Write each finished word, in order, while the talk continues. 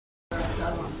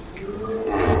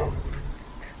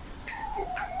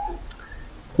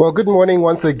Well, good morning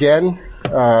once again,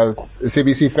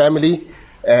 CBC family,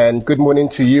 and good morning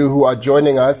to you who are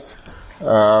joining us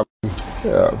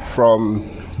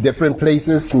from different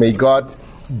places. May God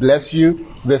bless you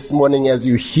this morning as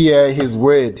you hear His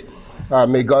word.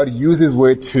 May God use His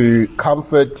word to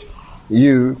comfort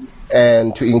you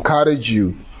and to encourage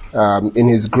you in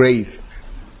His grace.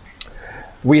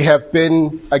 We have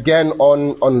been again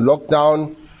on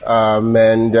lockdown.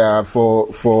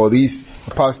 For these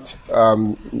past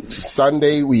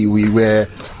Sunday, we were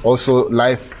also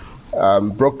live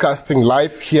broadcasting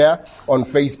live here on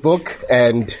Facebook,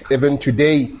 and even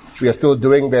today we are still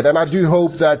doing that. And I do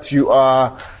hope that you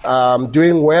are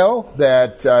doing well,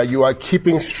 that you are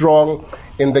keeping strong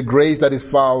in the grace that is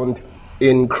found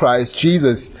in Christ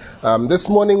Jesus. This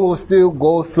morning we'll still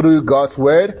go through God's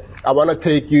word. I want to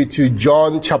take you to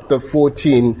John chapter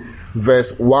 14.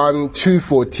 Verse 1 to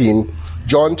 14.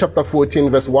 John chapter 14,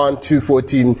 verse 1 to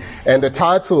 14. And the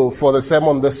title for the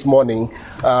sermon this morning,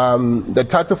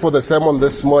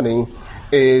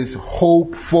 is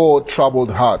Hope for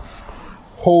Troubled Hearts.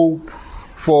 Hope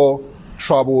for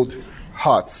Troubled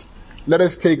Hearts. Let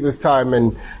us take this time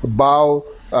and bow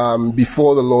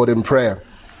before the Lord in prayer.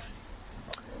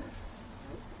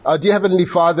 Our dear Heavenly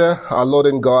Father, our Lord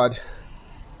and God,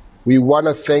 we want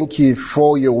to thank you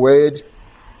for your word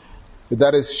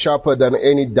that is sharper than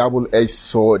any double-edged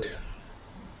sword.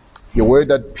 Your word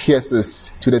that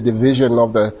pierces to the division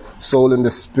of the soul and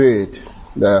the spirit,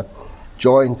 the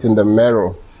joints and the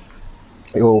marrow.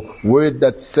 Your word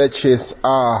that searches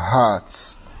our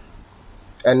hearts.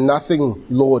 And nothing,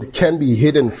 Lord, can be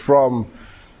hidden from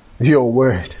your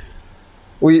word.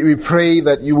 We pray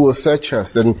that you will search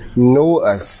us and know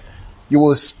us. You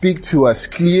will speak to us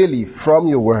clearly from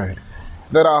your word.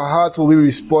 That our hearts will be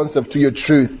responsive to your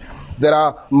truth. That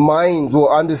our minds will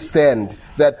understand,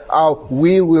 that our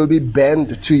will be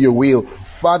bent to your will.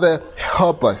 Father,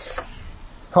 help us.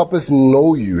 Help us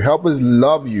know you. Help us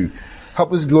love you.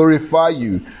 Help us glorify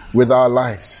you with our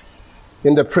lives.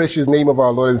 In the precious name of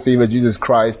our Lord and Savior Jesus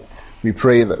Christ, we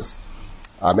pray this.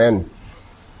 Amen.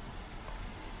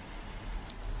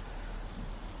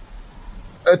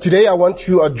 Today I want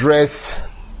to address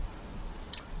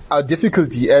our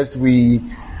difficulty as we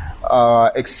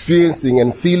are experiencing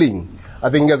and feeling, I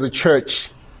think, as a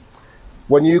church.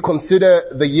 When you consider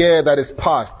the year that is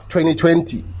past,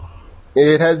 2020,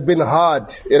 it has been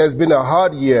hard. It has been a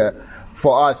hard year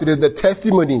for us. It is the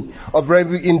testimony of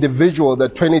every individual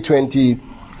that 2020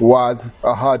 was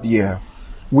a hard year.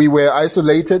 We were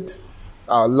isolated.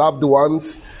 Our loved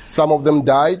ones, some of them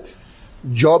died.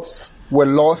 Jobs were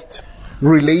lost.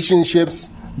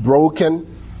 Relationships broken.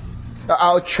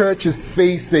 Our church is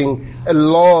facing a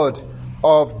lot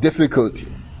of difficulty.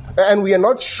 And we are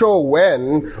not sure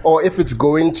when or if it's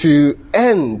going to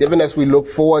end, even as we look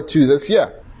forward to this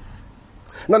year.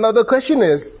 Now the question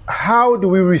is, how do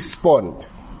we respond?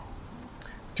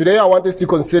 Today I want us to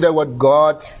consider what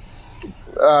God's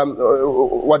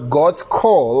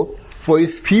call for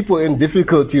His people in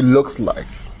difficulty looks like.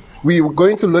 We're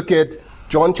going to look at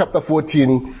John chapter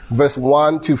 14, verse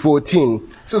 1 to 14.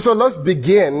 So let's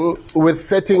begin with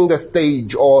setting the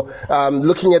stage, or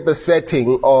looking at the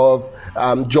setting of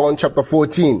John chapter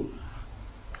 14.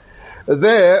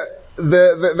 There,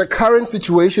 the current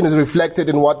situation is reflected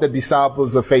in what the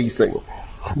disciples are facing.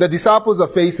 The disciples are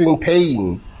facing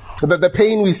pain. The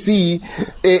pain we see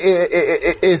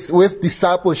is with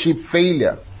discipleship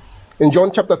failure. In John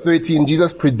chapter 13,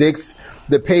 Jesus predicts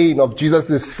the pain of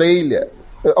Judas's failure.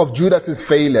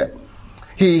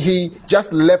 He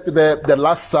just left the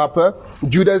Last Supper.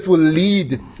 Judas will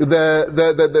lead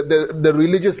the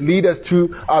religious leaders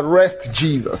to arrest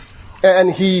Jesus,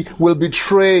 and he will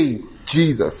betray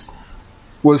Jesus.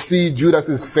 We'll see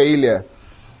Judas's failure.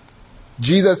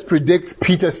 Jesus predicts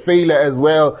Peter's failure as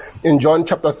well in John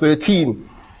chapter 13.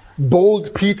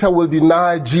 Bold Peter will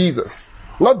deny Jesus.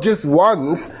 Not just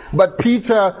once, but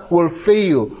Peter will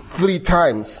fail 3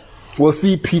 times. We'll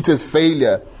see Peter's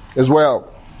failure as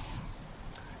well.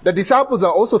 The disciples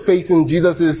are also facing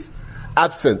Jesus'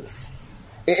 absence.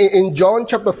 In John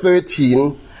chapter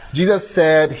 13, Jesus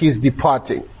said he's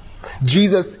departing.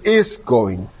 Jesus is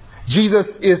going.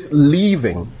 Jesus is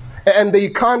leaving. And they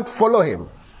can't follow him.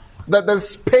 That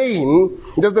there's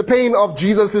the pain of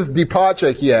Jesus'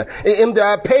 departure here. In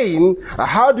their pain,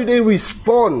 how do they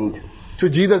respond to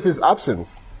Jesus'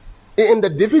 absence? In the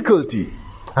difficulty,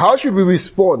 how should we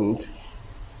respond?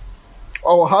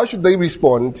 Or how should they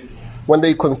respond when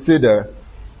they consider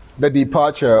the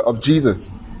departure of Jesus?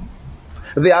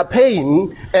 their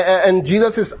pain and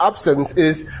Jesus' absence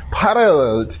is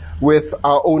paralleled with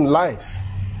our own lives.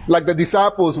 Like the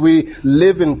disciples, we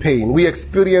live in pain. We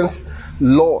experience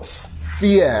loss,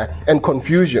 fear, and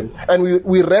confusion. And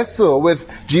we wrestle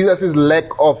with Jesus' lack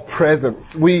of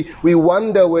presence. We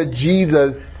wonder where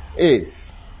Jesus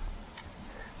is.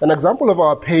 An example of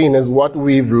our pain is what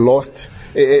we've lost,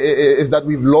 is that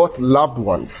we've lost loved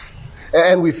ones.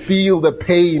 And we feel the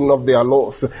pain of their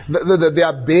loss.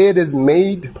 Their bed is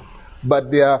made,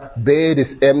 but their bed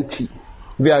is empty.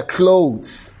 Their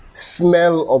clothes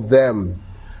smell of them,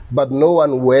 but no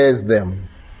one wears them.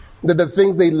 The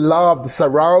things they loved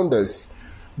surround us,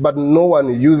 but no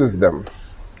one uses them.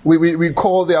 We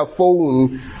call their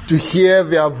phone to hear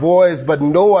their voice, but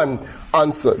no one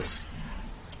answers.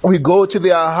 We go to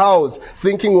their house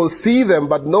thinking we'll see them,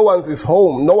 but no one is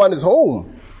home. No one is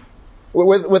home.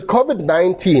 With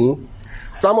COVID-19,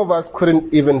 some of us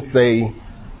couldn't even say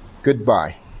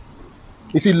goodbye.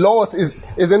 You see, loss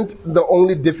isn't the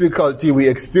only difficulty we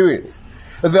experience.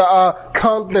 There are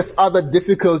countless other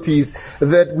difficulties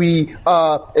that we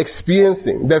are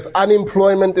experiencing. There's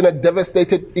unemployment in a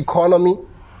devastated economy.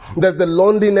 There's the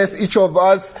loneliness each of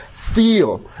us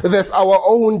feel. There's our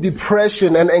own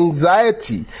depression and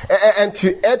anxiety. And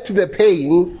to add to the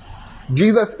pain,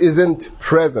 Jesus isn't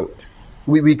present.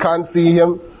 We can't see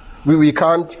him. We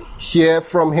can't hear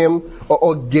from him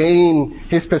or gain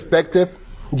his perspective.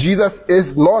 Jesus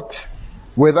is not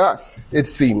with us, it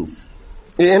seems.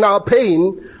 In our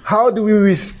pain, how do we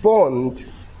respond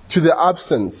to the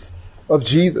absence of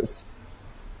Jesus?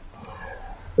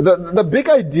 The big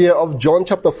idea of John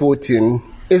chapter 14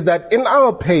 is that in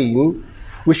our pain,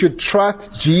 we should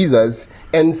trust Jesus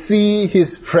and see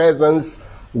his presence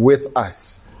with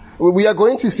us. We are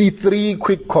going to see 3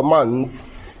 quick commands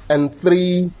and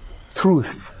 3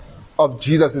 truths of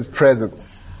Jesus'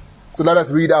 presence. So let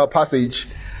us read our passage.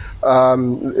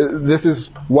 This is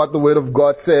what the word of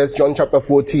God says, John chapter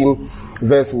 14,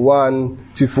 verse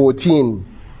 1 to 14.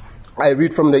 I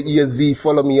read from the ESV.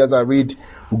 Follow me as I read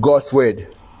God's word.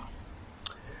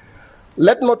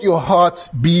 Let not your hearts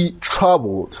be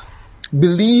troubled.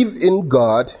 Believe in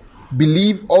God.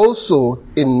 Believe also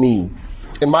in me.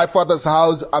 In my Father's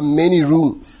house are many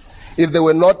rooms. If it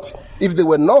were not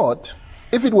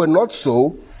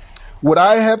so, would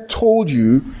I have told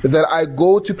you that I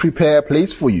go to prepare a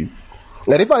place for you?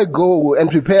 And if I go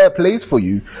and prepare a place for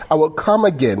you, I will come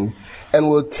again and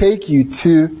will take you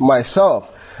to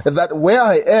myself, that where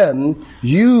I am,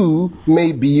 you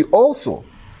may be also.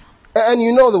 And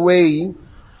you know the way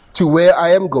to where I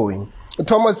am going.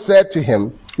 Thomas said to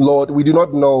him, Lord, we do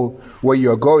not know where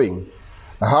you are going.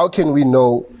 How can we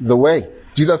know the way?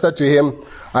 Jesus said to him,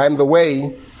 I am the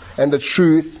way and the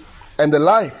truth and the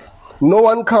life. No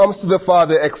one comes to the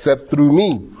Father except through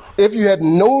me. If you had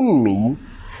known me,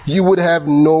 you would have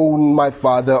known my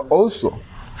Father also.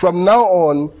 From now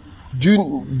on,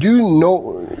 you do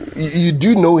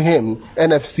know him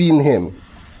and have seen him.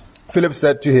 Philip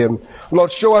said to him,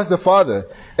 Lord, show us the Father,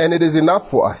 and it is enough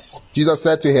for us. Jesus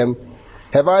said to him,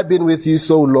 have I been with you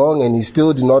so long, and you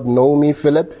still do not know me,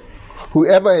 Philip?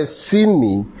 Whoever has seen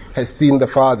me has seen the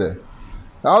Father.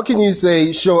 How can you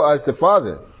say, show us the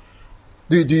Father?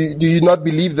 Do you not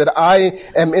believe that I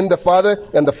am in the Father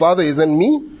and the Father is in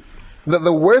me?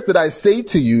 The words that I say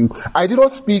to you, I do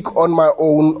not speak on my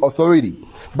own authority,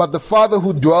 but the Father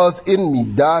who dwells in me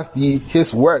does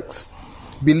his works.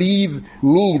 Believe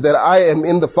me that I am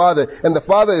in the Father and the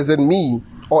Father is in me,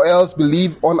 or else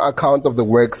believe on account of the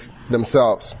works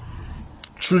themselves.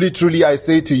 Truly, truly, I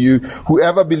say to you,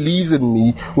 whoever believes in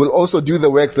me will also do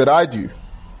the works that I do.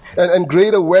 And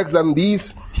greater works than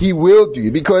these he will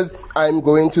do, because I am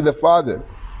going to the Father.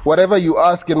 Whatever you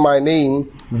ask in my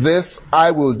name, this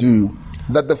I will do,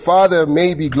 that the Father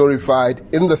may be glorified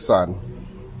in the Son.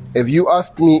 If you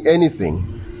ask me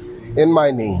anything in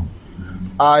my name,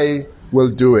 I will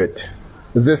do it.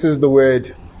 This is the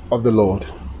word of the Lord.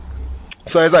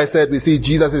 So as I said, we see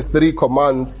Jesus' 3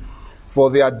 commands for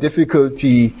their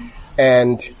difficulty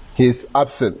and his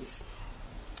absence.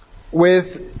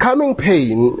 With coming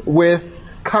pain, with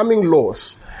coming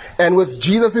loss, and with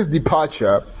Jesus'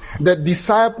 departure, the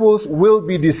disciples will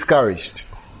be discouraged.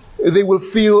 They will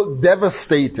feel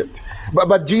devastated.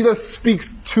 But Jesus speaks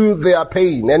to their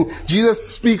pain, and Jesus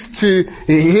speaks to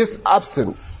his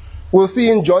absence. We'll see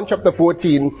in John chapter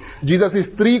 14, Jesus'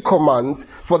 3 commands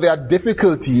for their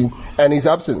difficulty and his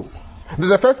absence.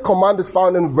 The first command is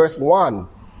found in verse 1,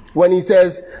 when he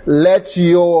says, let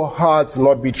your hearts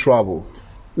not be troubled.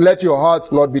 Let your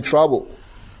hearts not be troubled.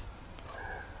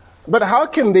 But how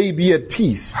can they be at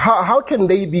peace? How can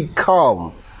they be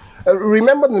calm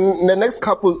Remember the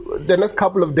next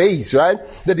couple of days, right?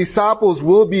 The disciples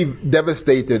will be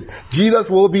devastated. Jesus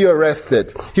will be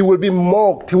arrested. He will be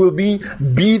mocked. He will be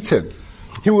beaten.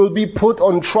 He will be put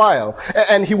on trial,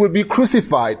 and he will be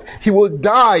crucified. He will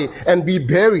die and be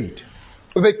buried.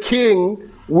 The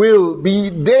king will be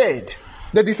dead.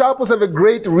 The disciples have a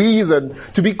great reason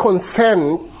to be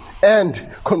concerned and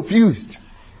confused.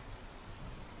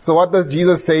 So what does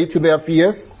Jesus say to their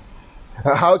fears?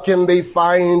 How can they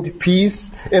find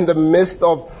peace in the midst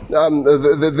of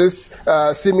this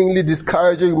seemingly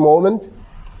discouraging moment?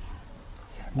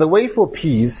 The way for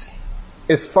peace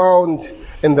is found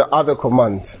in the other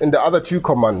command, in the other two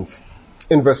commands.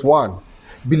 In verse 1,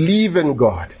 believe in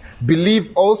God.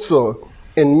 Believe also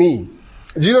in me.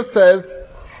 Jesus says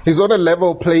he's on a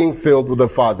level playing field with the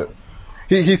Father.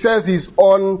 He says he's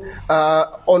on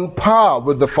par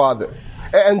with the Father.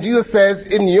 And Jesus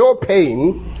says, in your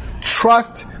pain,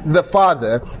 trust the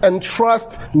Father and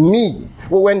trust me.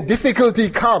 When difficulty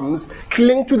comes,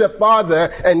 cling to the Father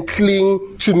and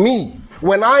cling to me.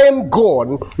 When I am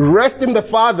gone, rest in the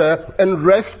Father and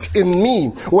rest in me.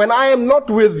 When I am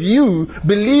not with you,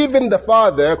 believe in the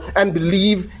Father and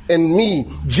believe in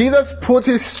me. Jesus puts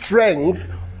his strength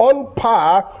on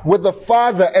par with the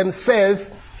Father and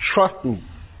says, trust me.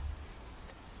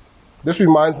 This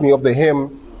reminds me of the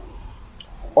hymn,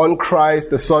 on Christ,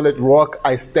 the solid rock,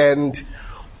 I stand.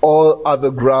 All other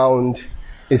ground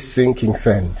is sinking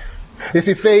sand. You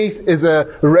see, faith is a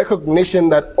recognition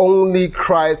that only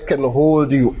Christ can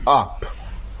hold you up.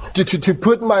 To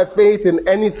put my faith in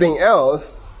anything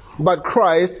else but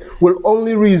Christ will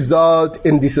only result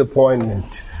in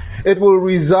disappointment. It will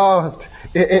result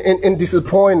in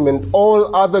disappointment.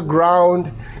 All other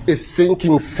ground is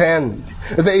sinking sand.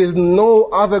 There is no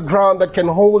other ground that can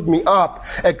hold me up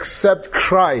except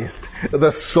Christ,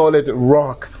 the solid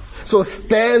rock. So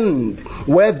stand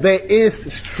where there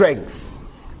is strength.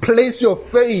 Place your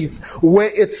faith where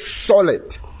it's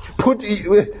solid.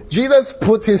 Jesus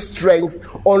put his strength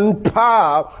on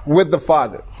par with the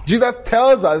Father. Jesus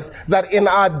tells us that in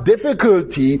our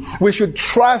difficulty, we should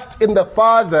trust in the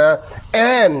Father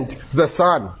and the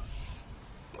Son.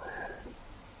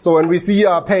 So when we see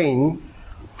our pain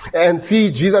and see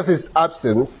Jesus'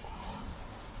 absence,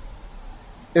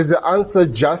 is the answer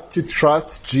just to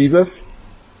trust Jesus?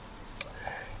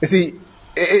 You see,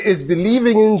 is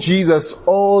believing in Jesus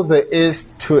all there is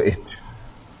to it?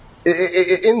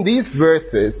 In these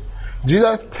verses,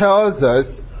 Jesus tells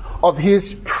us of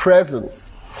his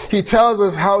presence. He tells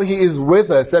us how he is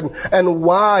with us and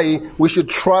why we should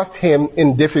trust him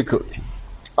in difficulty.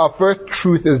 Our first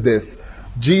truth is this: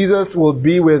 Jesus will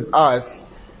be with us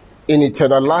in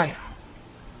eternal life.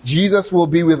 Jesus will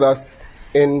be with us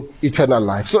in eternal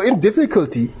life. So in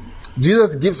difficulty,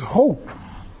 Jesus gives hope.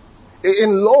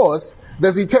 In loss,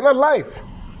 there's eternal life.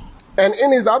 And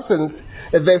in his absence,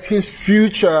 there's his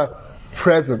future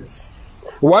presence.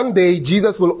 One day,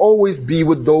 Jesus will always be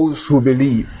with those who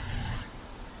believe.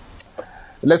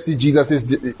 Let's see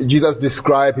Jesus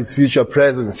describe his future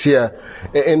presence here.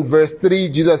 In verse 3,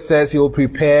 Jesus says he will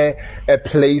prepare a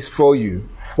place for you.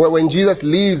 When Jesus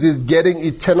leaves, he's getting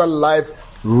eternal life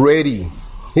ready.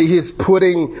 He is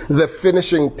putting the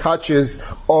finishing touches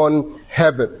on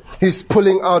heaven. He's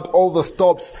pulling out all the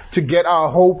stops to get our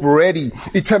hope ready.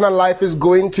 Eternal life is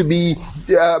going to be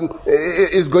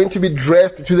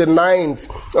dressed to the nines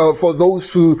for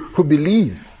those who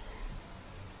believe.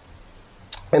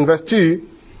 In verse 2,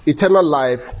 eternal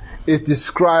life is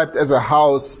described as a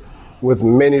house with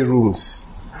many rooms.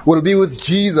 We'll be with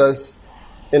Jesus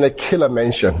in a killer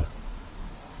mansion.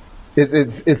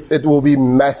 It will be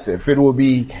massive. It will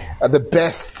be the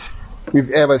best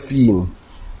we've ever seen.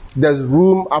 There's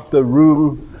room after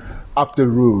room after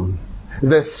room.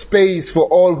 There's space for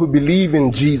all who believe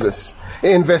in Jesus.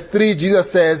 In verse 3, Jesus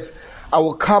says, I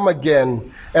will come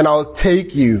again and I'll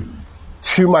take you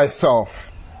to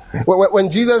myself. When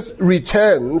Jesus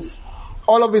returns,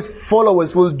 all of his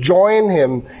followers will join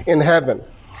him in heaven.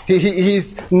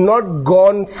 He's not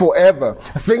gone forever.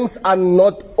 Things are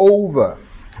not over.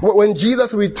 When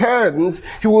Jesus returns,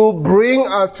 he will bring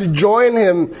us to join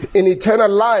him in eternal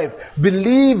life.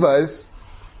 Believers,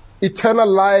 eternal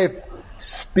life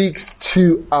speaks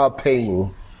to our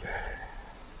pain.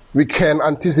 We can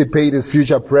anticipate his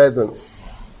future presence.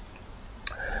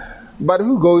 But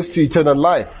who goes to eternal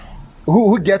life?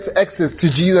 Who gets access to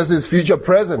Jesus' future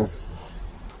presence?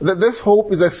 This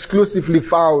hope is exclusively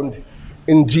found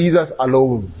in Jesus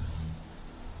alone.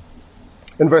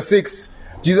 In verse 6,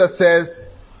 Jesus says,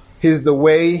 he is the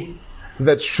way,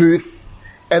 the truth,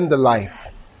 and the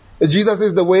life. Jesus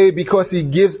is the way because he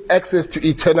gives access to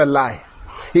eternal life.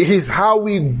 He's how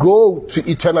we go to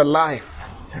eternal life.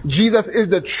 Jesus is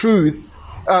the truth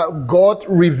God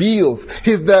reveals.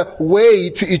 He's the way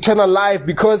to eternal life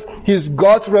because he's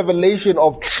God's revelation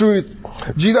of truth.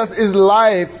 Jesus is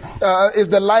life, is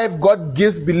the life God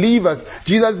gives believers.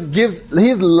 Jesus gives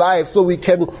his life so we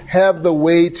can have the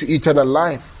way to eternal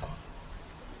life.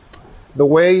 The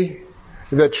way,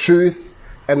 the truth,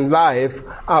 and life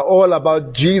are all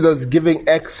about Jesus giving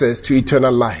access to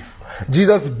eternal life.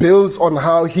 Jesus builds on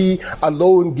how he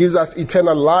alone gives us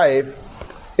eternal life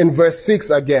in verse 6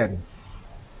 again.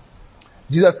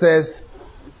 Jesus says,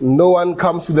 no one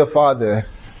comes to the Father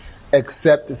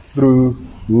except through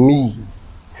me.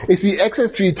 You see,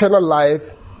 access to eternal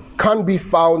life can't be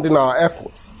found in our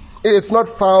efforts. It's not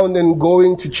found in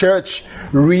going to church,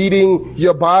 reading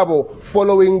your Bible,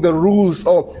 following the rules,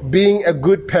 or being a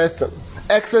good person.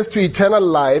 Access to eternal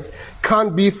life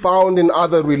can't be found in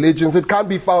other religions. It can't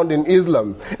be found in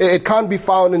Islam. It can't be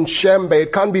found in Shembe.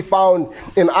 It can't be found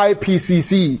in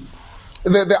IPCC.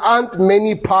 There aren't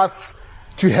many paths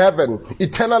to heaven.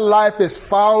 Eternal life is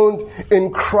found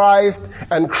in Christ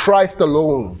and Christ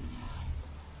alone.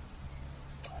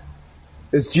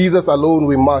 It's Jesus alone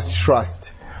we must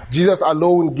trust. Jesus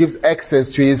alone gives access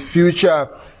to his future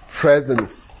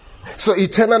presence. So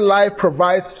eternal life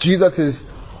provides Jesus'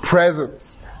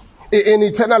 presence. In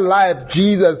eternal life,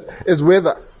 Jesus is with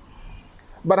us.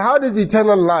 But how does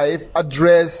eternal life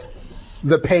address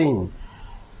the pain?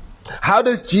 How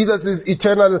does Jesus'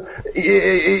 eternal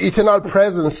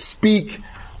presence speak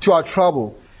to our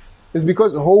trouble? It's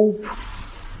because hope,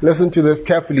 listen to this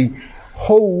carefully,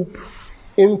 hope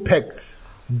impacts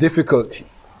difficulty.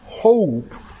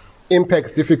 Hope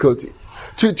impacts difficulty.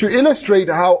 To illustrate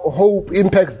how hope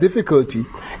impacts difficulty,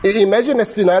 imagine a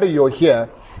scenario here.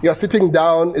 You're sitting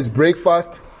down, it's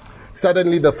breakfast,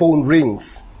 suddenly the phone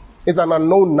rings. It's an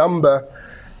unknown number,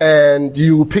 and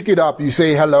you pick it up, you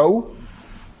say hello.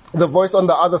 The voice on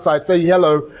the other side say,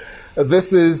 hello,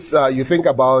 this is, you think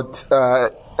about,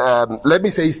 let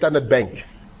me say Standard Bank,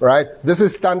 right? This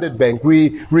is Standard Bank.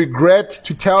 We regret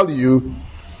to tell you,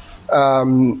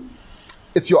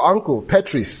 it's your uncle,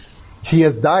 Patrice. He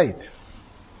has died.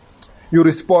 You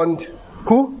respond,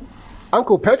 who?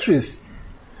 Uncle Patrice.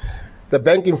 The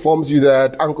bank informs you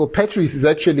that Uncle Patrice is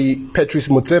actually Patrice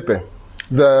Motsepe,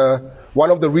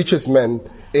 one of the richest men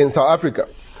in South Africa.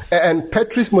 And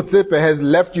Patrice Motsepe has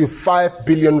left you 5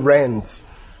 billion rands.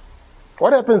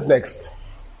 What happens next?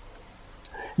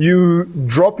 You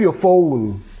drop your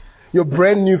phone, your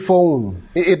brand new phone.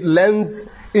 It lands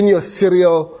in your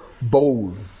cereal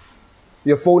bowl.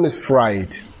 Your phone is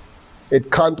fried. It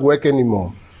can't work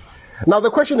anymore. Now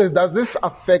the question is, does this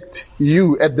affect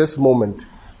you at this moment?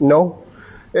 No,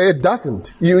 it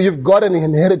doesn't. You've got an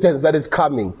inheritance that is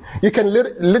coming. You can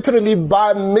literally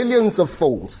buy millions of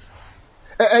phones.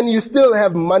 And you still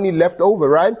have money left over,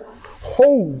 right?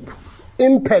 Hope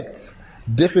impacts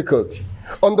difficulty.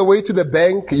 On the way to the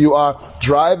bank, you are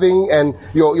driving and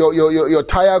your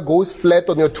tire goes flat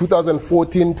on your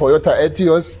 2014 Toyota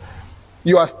Etios.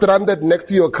 You are stranded next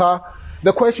to your car.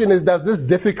 The question is, does this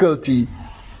difficulty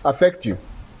affect you?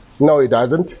 No, it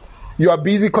doesn't. You are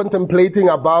busy contemplating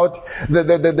about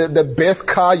the best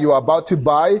car you are about to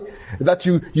buy, that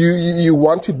you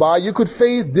want to buy. You could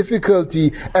face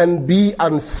difficulty and be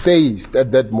unfazed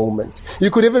at that moment. You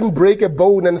could even break a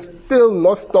bone and still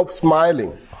not stop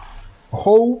smiling.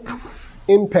 Hope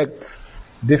impacts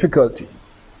difficulty.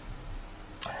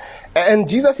 And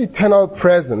Jesus' eternal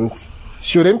presence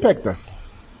should impact us.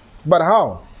 But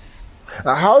how?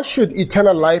 How should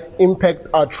eternal life impact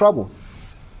our trouble?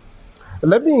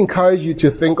 Let me encourage you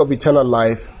to think of eternal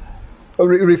life.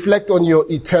 Reflect on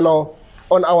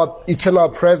our eternal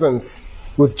presence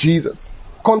with Jesus.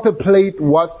 Contemplate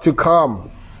what's to come.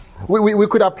 We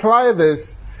could apply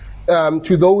this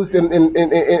to those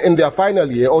in their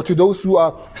final year, or to those who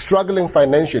are struggling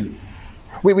financially.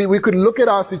 We could look at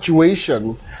our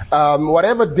situation,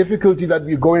 whatever difficulty that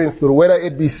we're going through, whether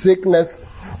it be sickness,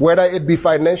 whether it be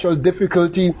financial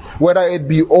difficulty, whether it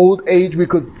be old age. We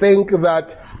could think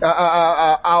that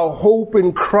our hope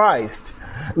in Christ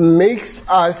makes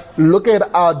us look at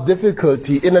our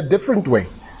difficulty in a different way,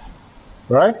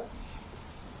 right?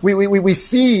 We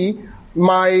see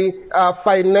my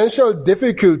financial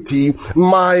difficulty,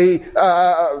 my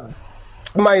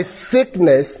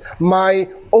sickness, my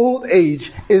old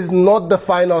age is not the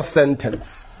final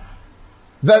sentence.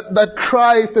 That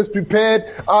Christ has prepared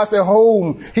us a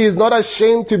home. He is not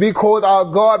ashamed to be called our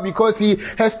God because he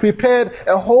has prepared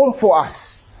a home for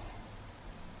us.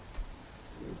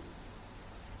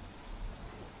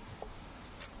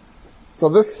 So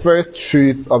this first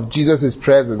truth of Jesus'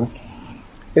 presence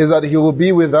is that he will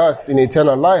be with us in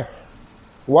eternal life.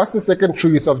 What's the second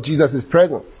truth of Jesus'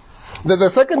 presence? The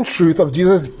second truth of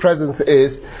Jesus' presence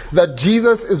is that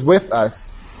Jesus is with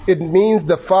us. It means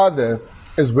the Father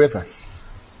is with us.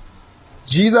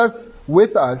 Jesus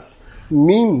with us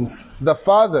means the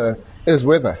Father is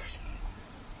with us.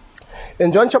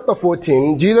 In John chapter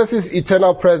 14, Jesus'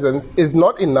 eternal presence is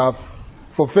not enough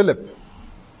for Philip.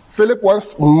 Philip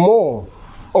wants more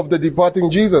of the departing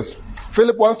Jesus.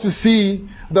 Philip wants to see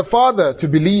the Father to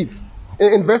believe.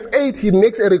 In verse 8, he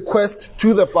makes a request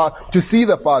to the Father to see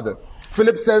the Father.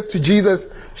 Philip says to Jesus,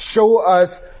 "Show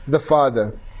us the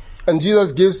Father." And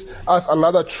Jesus gives us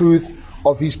another truth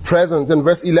of his presence. In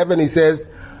verse 11, he says,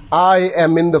 "I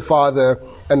am in the Father,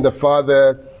 and the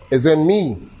Father is in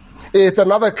me." It's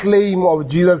another claim of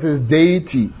Jesus'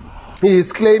 deity. He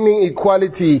is claiming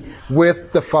equality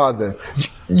with the Father.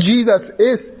 Jesus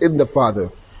is in the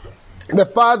Father. The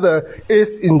Father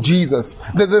is in Jesus.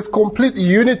 There's complete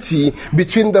unity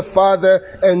between the Father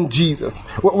and Jesus.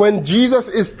 When Jesus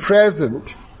is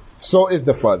present, so is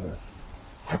the Father.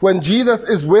 When Jesus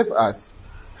is with us,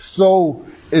 so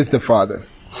is the Father.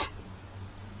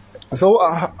 So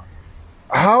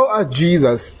how are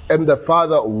Jesus and the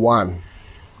Father one?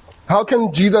 How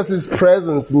can Jesus'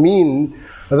 presence mean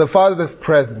the Father's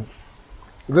presence?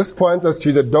 This points us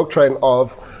to the doctrine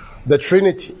of the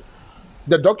Trinity.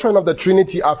 The doctrine of the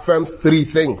Trinity affirms three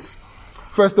things.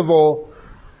 First of all,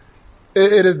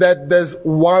 it is that there's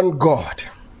one God,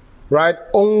 right?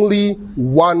 Only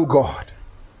one God.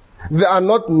 There are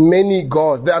not many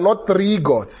gods. There are not three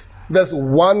gods. There's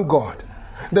one God.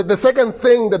 The second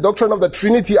thing the doctrine of the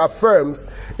Trinity affirms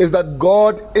is that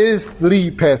God is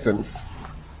three persons.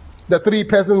 The three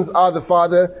persons are the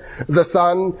Father, the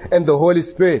Son, and the Holy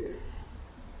Spirit.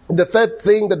 The third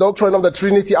thing the doctrine of the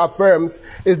Trinity affirms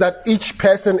is that each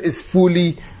person is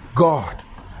fully God.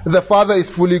 The Father is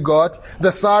fully God,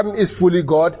 the Son is fully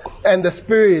God, and the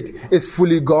Spirit is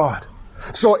fully God.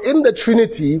 So in the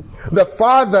Trinity, the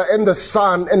Father and the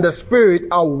Son and the Spirit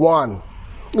are one.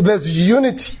 There's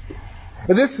unity.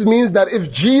 This means that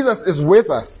if Jesus is with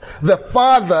us, the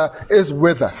Father is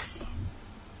with us.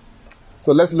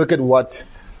 So let's look at what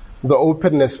the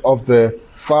openness of the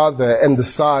Father and the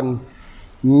Son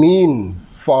mean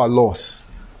for our loss.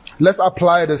 Let's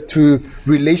apply this to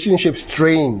relationship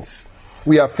strains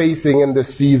we are facing in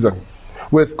this season.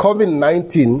 With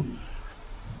COVID-19,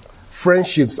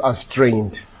 friendships are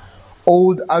strained.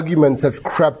 Old arguments have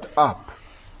crept up.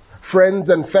 Friends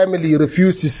and family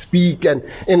refuse to speak, and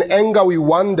in anger we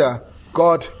wonder,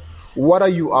 God, what are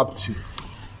you up to?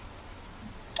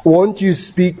 Won't you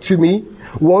speak to me?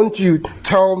 Won't you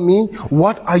tell me?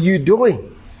 What are you doing?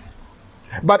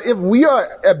 But if we are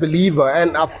a believer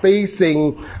and are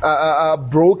facing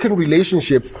broken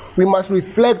relationships, we must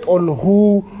reflect on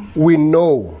who we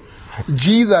know.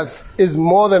 Jesus is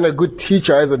more than a good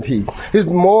teacher, isn't he? He's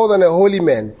more than a holy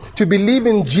man. To believe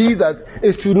in Jesus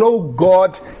is to know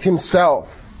God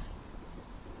himself.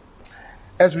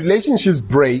 As relationships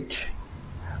break,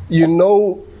 you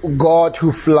know God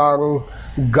who flung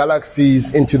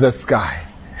galaxies into the sky.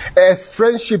 As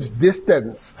friendships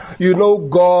distance, you know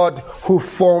God who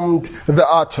formed the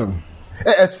atom.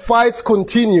 As fights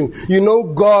continue, you know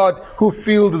God who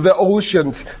filled the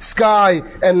oceans, sky,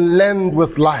 and land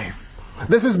with life.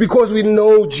 This is because we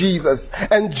know Jesus,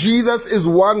 and Jesus is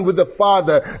one with the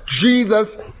Father.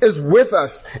 Jesus is with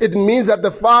us. It means that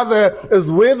the Father is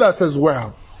with us as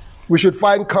well. We should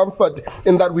find comfort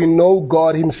in that we know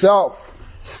God himself.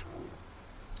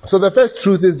 So the first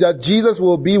truth is that Jesus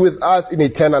will be with us in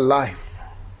eternal life.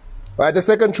 Right? The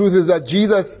second truth is that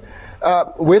Jesus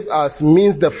with us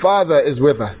means the Father is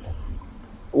with us.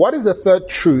 What is the third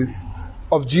truth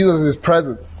of Jesus'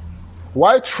 presence?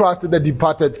 Why trust the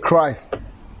departed Christ?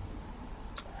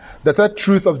 The third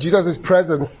truth of Jesus'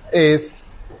 presence is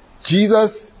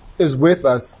Jesus is with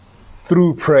us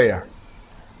through prayer.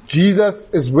 Jesus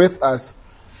is with us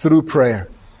through prayer.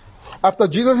 After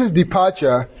Jesus'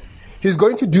 departure, he's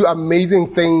going to do amazing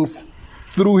things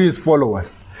through his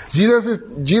followers. Jesus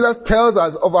tells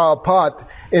us of our part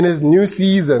in his new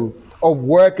season of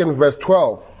work in verse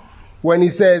 12. When he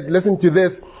says, listen to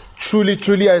this, truly,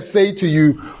 truly I say to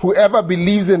you, whoever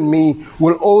believes in me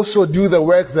will also do the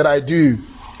works that I do,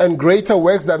 and greater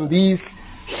works than these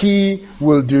he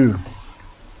will do.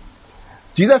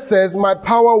 Jesus says, my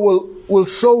power will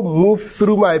so move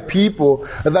through my people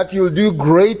that you'll do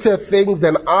greater things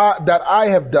than I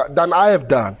have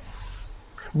done.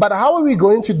 But how are we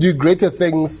going to do greater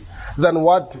things than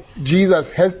what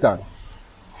Jesus has done?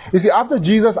 You see, after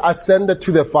Jesus ascended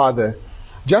to the Father,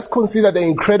 just consider the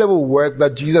incredible work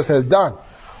that Jesus has done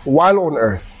while on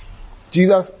earth.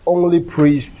 Jesus only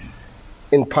preached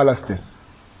in Palestine.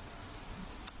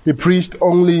 He preached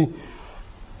only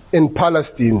in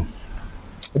Palestine.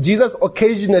 Jesus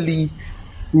occasionally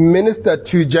ministered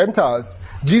to Gentiles.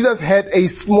 Jesus had a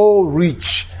small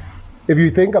reach, if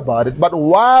you think about it. But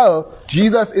while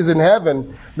Jesus is in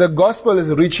heaven, the gospel is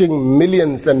reaching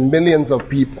millions and millions of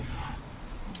people.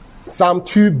 Some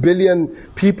 2 billion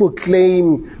people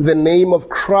claim the name of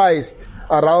Christ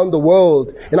around the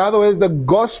world. In other words, the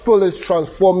gospel is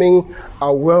transforming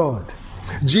our world.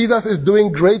 Jesus is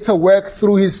doing greater work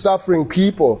through his suffering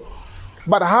people.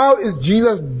 But how is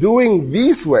Jesus doing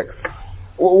these works?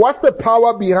 What's the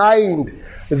power behind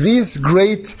these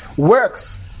great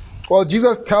works? Well,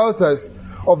 Jesus tells us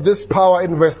of this power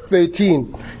in verse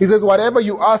 13. He says, whatever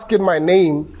you ask in my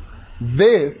name,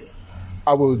 this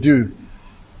I will do.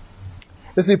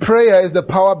 You see, prayer is the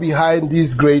power behind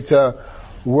these greater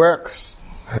works.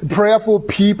 Prayerful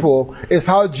people is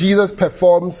how Jesus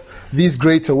performs these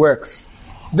greater works.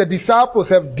 The disciples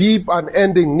have deep,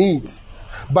 unending needs,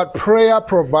 but prayer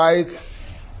provides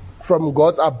from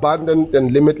God's abundant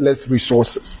and limitless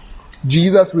resources.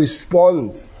 Jesus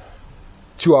responds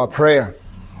to our prayer.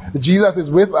 Jesus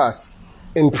is with us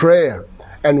in prayer,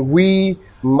 and we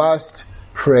must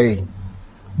pray.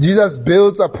 Jesus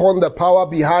builds upon the power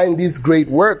behind these great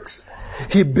works.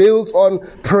 He builds on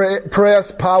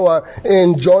prayer's power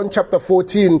in John chapter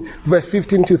 14, verse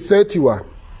 15 to 31.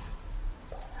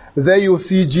 There you'll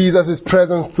see Jesus'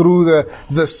 presence through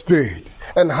the Spirit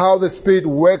and how the Spirit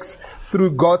works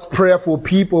through God's prayerful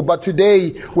people. But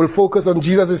today we'll focus on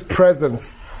Jesus'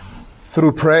 presence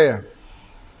through prayer.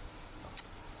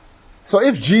 So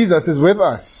if Jesus is with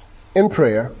us in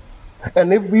prayer,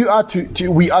 and if we are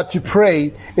to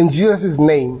pray in Jesus'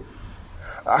 name,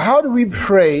 how do we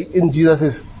pray in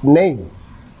Jesus' name?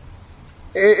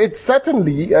 It's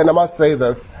certainly, and I must say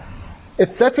this,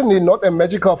 it's certainly not a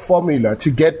magical formula to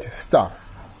get stuff,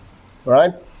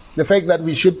 right? The fact that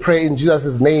we should pray in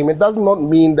Jesus' name, it does not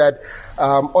mean that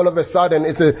all of a sudden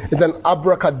it's an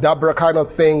abracadabra kind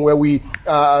of thing where we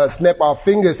snap our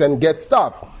fingers and get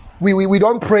stuff. We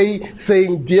don't pray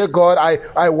saying, dear God,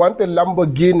 I want a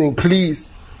Lamborghini, please.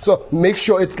 So make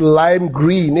sure it's lime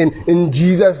green. In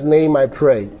Jesus' name I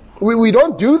pray. We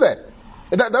don't do that.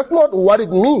 That's not what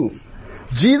it means.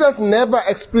 Jesus never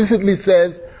explicitly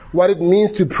says what it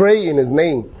means to pray in his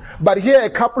name. But here are a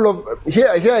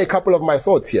couple of my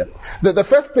thoughts here. The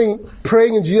first thing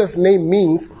praying in Jesus' name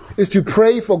means is to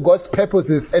pray for God's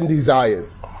purposes and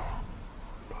desires.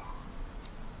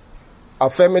 Our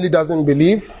family doesn't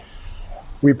believe,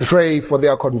 we pray for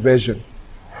their conversion.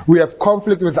 We have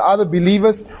conflict with other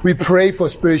believers, we pray for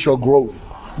spiritual growth.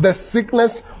 The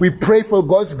sickness, we pray for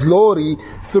God's glory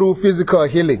through physical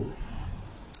healing.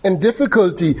 In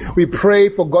difficulty, we pray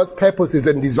for God's purposes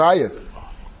and desires.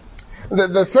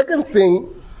 The second thing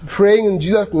praying in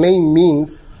Jesus' name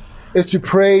means is to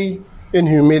pray in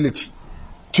humility.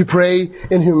 To pray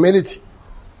in humility.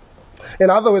 In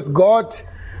other words, God,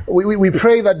 we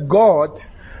pray that God,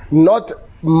 not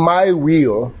my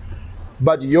will,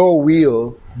 but your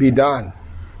will be done.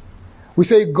 We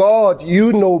say, God,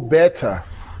 you know better.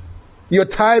 Your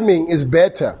timing is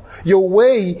better. Your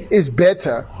way is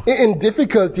better. In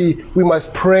difficulty, we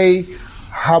must pray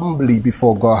humbly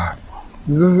before God.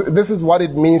 This is what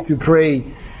it means to pray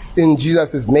in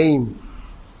Jesus' name.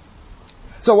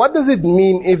 So what does it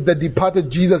mean if the departed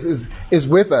Jesus is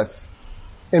with us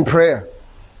in prayer?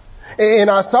 In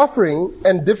our suffering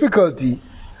and difficulty,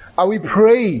 are we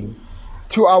praying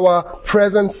to our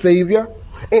present Savior?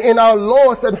 In our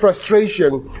loss and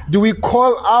frustration, do we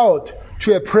call out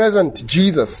to a present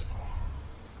Jesus?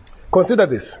 Consider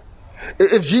this.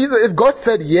 If God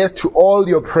said yes to all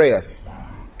your prayers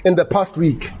in the past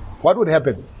week, what would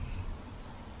happen?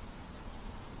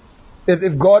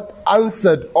 If God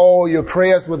answered all your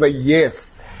prayers with a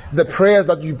yes, the prayers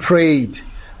that you prayed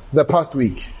the past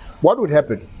week, what would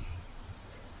happen?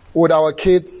 Would our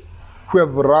kids who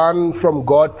have run from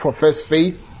God profess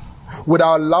faith? Would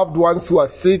our loved ones who are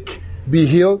sick be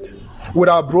healed? Would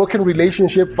our broken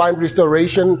relationship find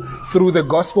restoration through the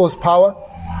gospel's power?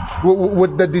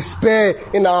 Would the despair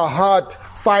in our heart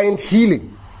find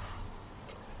healing?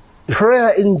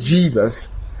 Prayer in Jesus,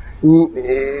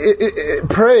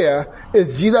 prayer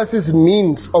is Jesus'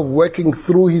 means of working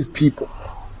through his people.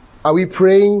 Are we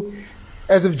praying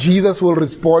as if Jesus will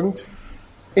respond?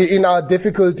 In our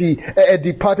difficulty, a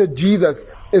departed Jesus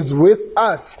is with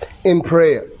us in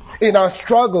prayer. In our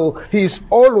struggle, he is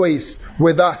always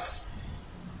with us.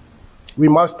 We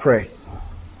must pray.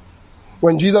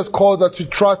 When Jesus calls us to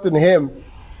trust in him,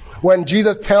 when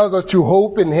Jesus tells us to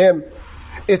hope in him,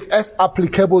 it's as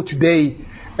applicable today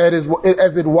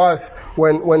as it was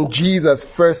when Jesus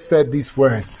first said these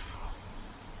words.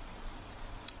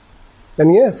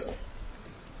 And yes,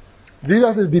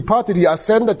 Jesus is departed, he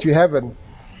ascended to heaven.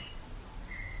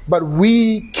 But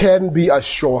we can be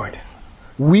assured,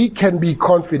 we can be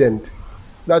confident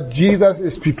that Jesus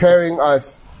is preparing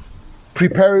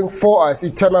for us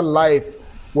eternal life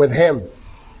with him.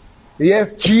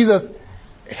 Yes, Jesus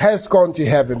has gone to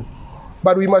heaven,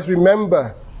 but we must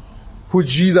remember who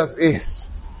Jesus is.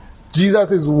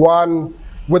 Jesus is one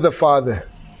with the Father.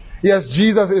 Yes,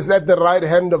 Jesus is at the right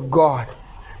hand of God,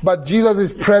 but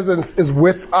Jesus' presence is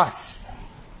with us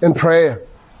in prayer.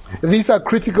 These are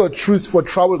critical truths for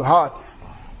troubled hearts.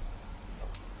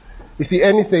 You see,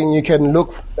 anything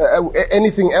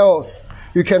else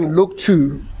you can look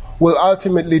to will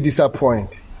ultimately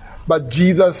disappoint, but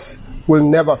Jesus will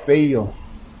never fail.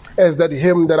 As that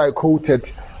hymn that I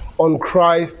quoted, "On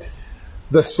Christ,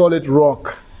 the solid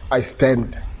rock, I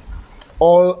stand.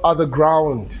 All other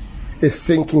ground is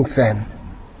sinking sand."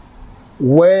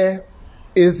 Where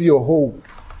is your hope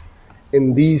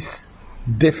in these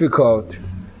difficult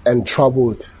and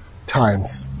troubled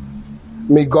times?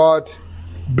 May God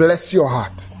bless your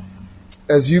heart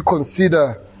as you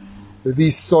consider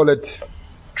these solid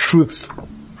truths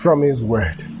from his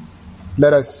word.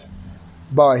 Let us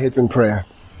bow our heads in prayer.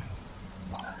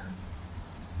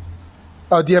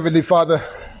 Our dear Heavenly Father,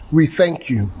 we thank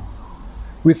you.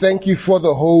 We thank you for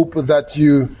the hope that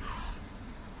you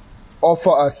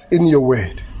offer us in your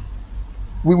word.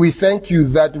 We thank you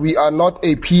that we are not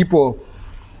a people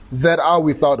that are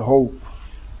without hope,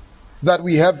 that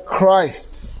we have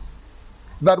Christ,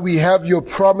 that we have your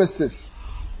promises,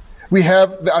 we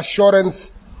have the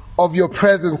assurance of your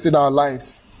presence in our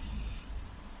lives.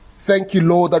 Thank you,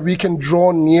 Lord, that we can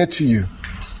draw near to you.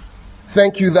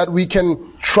 Thank you that we can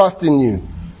trust in you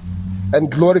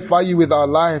and glorify you with our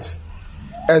lives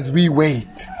as we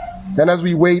wait. And as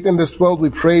we wait in this world, we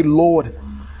pray, Lord,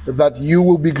 that you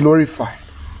will be glorified,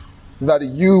 that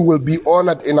you will be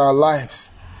honored in our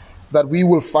lives, that we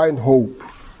will find hope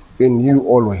in you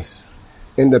always.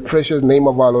 In the precious name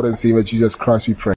of our Lord and Savior Jesus Christ, we pray.